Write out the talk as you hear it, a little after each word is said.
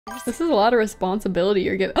This is a lot of responsibility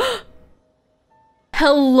you're giving.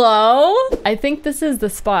 Hello? I think this is the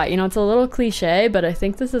spot. You know, it's a little cliche, but I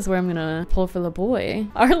think this is where I'm gonna pull for the boy.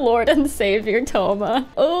 Our Lord and Savior, Thoma.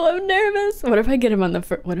 Oh, I'm nervous. What if I get him on the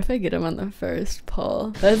first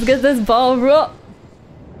pull? Let's get this ball roll.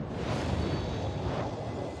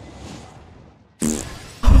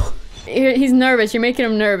 Here, he's nervous. You're making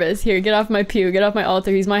him nervous. Here, get off my pew. Get off my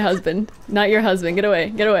altar. He's my husband. Not your husband. Get away.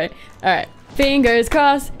 Get away. All right. Fingers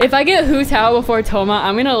crossed. If I get Hu Tao before Thoma,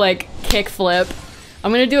 I'm gonna like kick flip.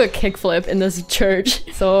 I'm gonna do a kickflip in this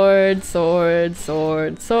church. Sword, sword,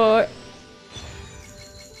 sword, sword.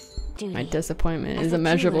 My disappointment is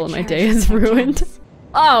immeasurable and my day is ruined.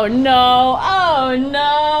 Oh no! Oh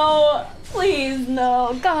no! Please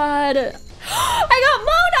no! God! I got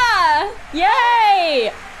Mona!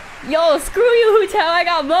 Yay! Yo, screw you, Hu Tao! I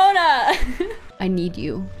got Mona! I need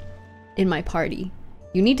you in my party.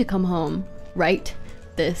 You need to come home right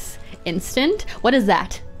this instant. What is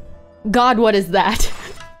that? God, what is that?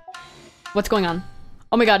 What's going on?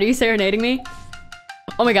 Oh my god, are you serenading me?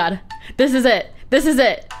 Oh my god. This is it. This is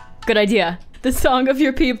it. Good idea. The song of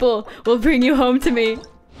your people will bring you home to me.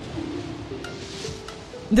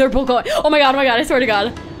 They're both going. Oh my god, I swear to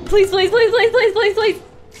god. Please, please, please, please, please, please, please.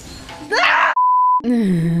 Ah! Who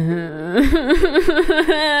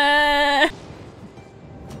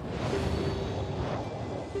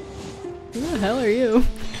the hell are you?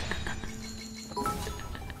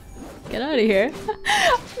 Get out of here.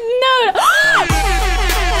 No!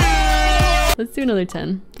 Let's do another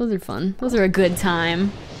 10. Those are fun. Those are a good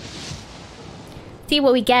time. See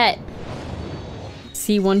what we get.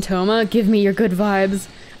 C1 Thoma, give me your good vibes.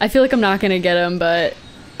 I feel like I'm not gonna get him, but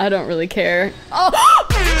I don't really care. Oh!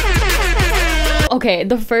 Okay,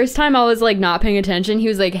 the first time I was like not paying attention, he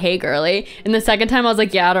was like, hey girly. And the second time I was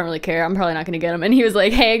like, yeah, I don't really care. I'm probably not gonna get him. And he was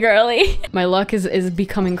like, hey girly. My luck is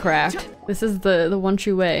becoming cracked. This is the one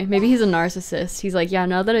true way. Maybe he's a narcissist. He's like, yeah,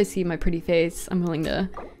 now that I see my pretty face, I'm willing to,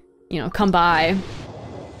 you know, come by.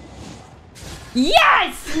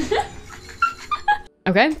 Yes!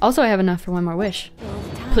 Okay, also I have enough for one more wish.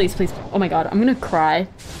 Please, please. Oh my god, I'm gonna cry.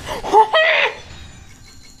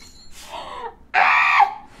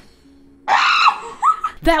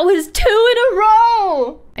 That was 2 in a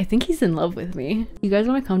row! I think he's in love with me. You guys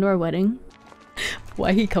wanna come to our wedding?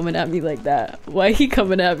 Why he coming at me like that? Why he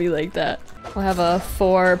coming at me like that? We'll have a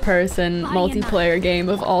 4-person multiplayer game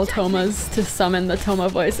of all Thomas to summon the Thoma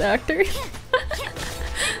voice actor.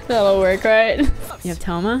 That'll work, right? You have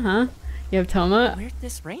Thoma, huh? You have Thoma? Where'd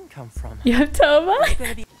this rain come from? You have Thoma?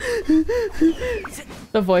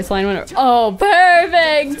 The voice line went. Oh,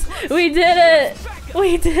 perfect! We did it!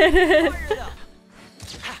 We did it!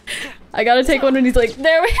 I gotta take one when he's like,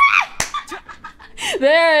 there we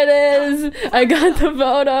there it is! I got the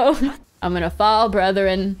photo. I'm gonna fall,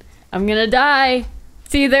 brethren. I'm gonna die.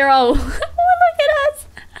 See, they're all. Oh, look at us!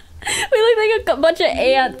 We look like a bunch of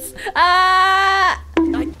ants. Ah!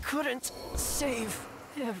 I couldn't save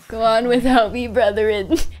him. Go on without me,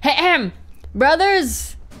 brethren. Hey,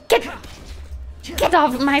 brothers! Get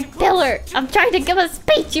off my pillar! I'm trying to give a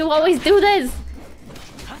speech. You always do this.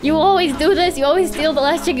 You always do this. You always steal the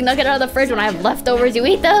last chicken nugget out of the fridge when I have leftovers. You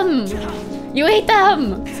eat them. You eat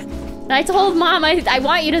them. And I told mom I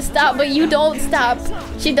want you to stop, but you don't stop.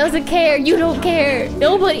 She doesn't care. You don't care.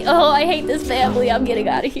 Nobody. Oh, I hate this family. I'm getting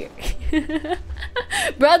out of here.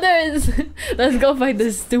 Brothers, let's go fight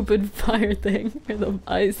this stupid fire thing or the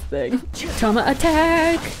ice thing. Thoma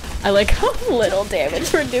attack. I like how little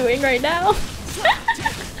damage we're doing right now.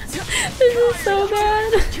 This is so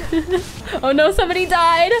bad. Oh no, somebody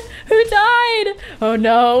died. Who died? Oh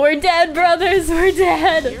no, we're dead, brothers. We're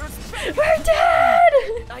dead. We're dead.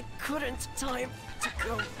 I couldn't time to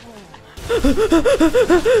go home.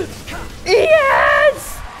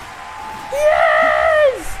 Yes!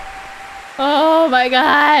 Yes! Oh my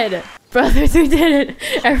god. Brothers, we did it.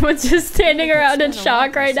 Everyone's just standing around in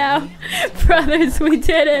shock right now. Brothers, we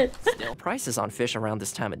did it. Still prices on fish around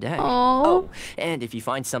this time of day. Aww. Oh, and if you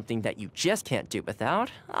find something that you just can't do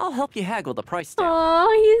without, I'll help you haggle the price down.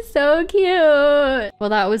 Oh, he's so cute. Well,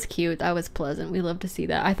 that was cute. That was pleasant. We love to see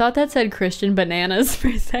that. I thought that said Christian bananas for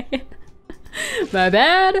a second. My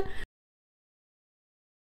bad.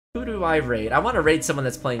 Who do I raid? I want to raid someone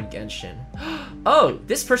that's playing Genshin. Oh,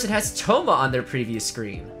 this person has Thoma on their previous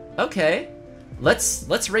screen. Okay,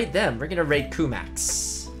 let's raid them. We're gonna raid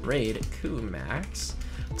Koomaxx. Raid Koomaxx.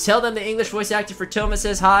 Tell them the English voice actor for Thoma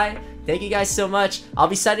says hi. Thank you guys so much. I'll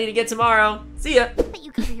be signing again tomorrow. See ya. But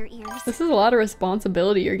you cover your ears. This is a lot of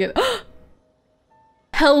responsibility you're giving.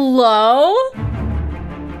 Hello?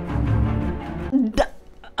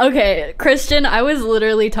 Okay, Christian, I was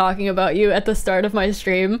literally talking about you at the start of my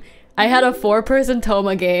stream. I had a 4-person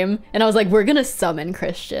Thoma game, and I was like, we're gonna summon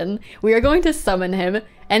Christian. We are going to summon him,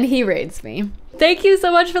 and he raids me. Thank you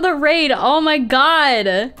so much for the raid. Oh my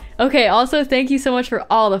god. Okay, also thank you so much for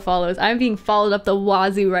all the follows. I'm being followed up the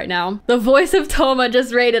wazoo right now. The voice of Thoma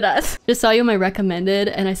just raided us. Just saw you on my recommended,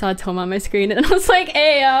 and I saw Thoma on my screen, and I was like,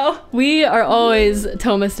 ayo. We are always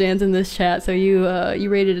Thoma stans in this chat, so you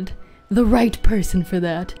rated the right person for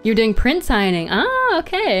that. You're doing print signing. Ah,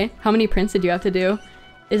 okay. How many prints did you have to do?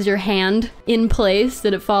 Is your hand in place?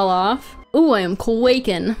 Did it fall off? Ooh, I am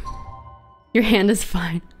quaking. Your hand is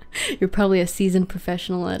fine. You're probably a seasoned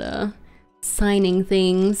professional at signing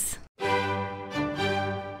things.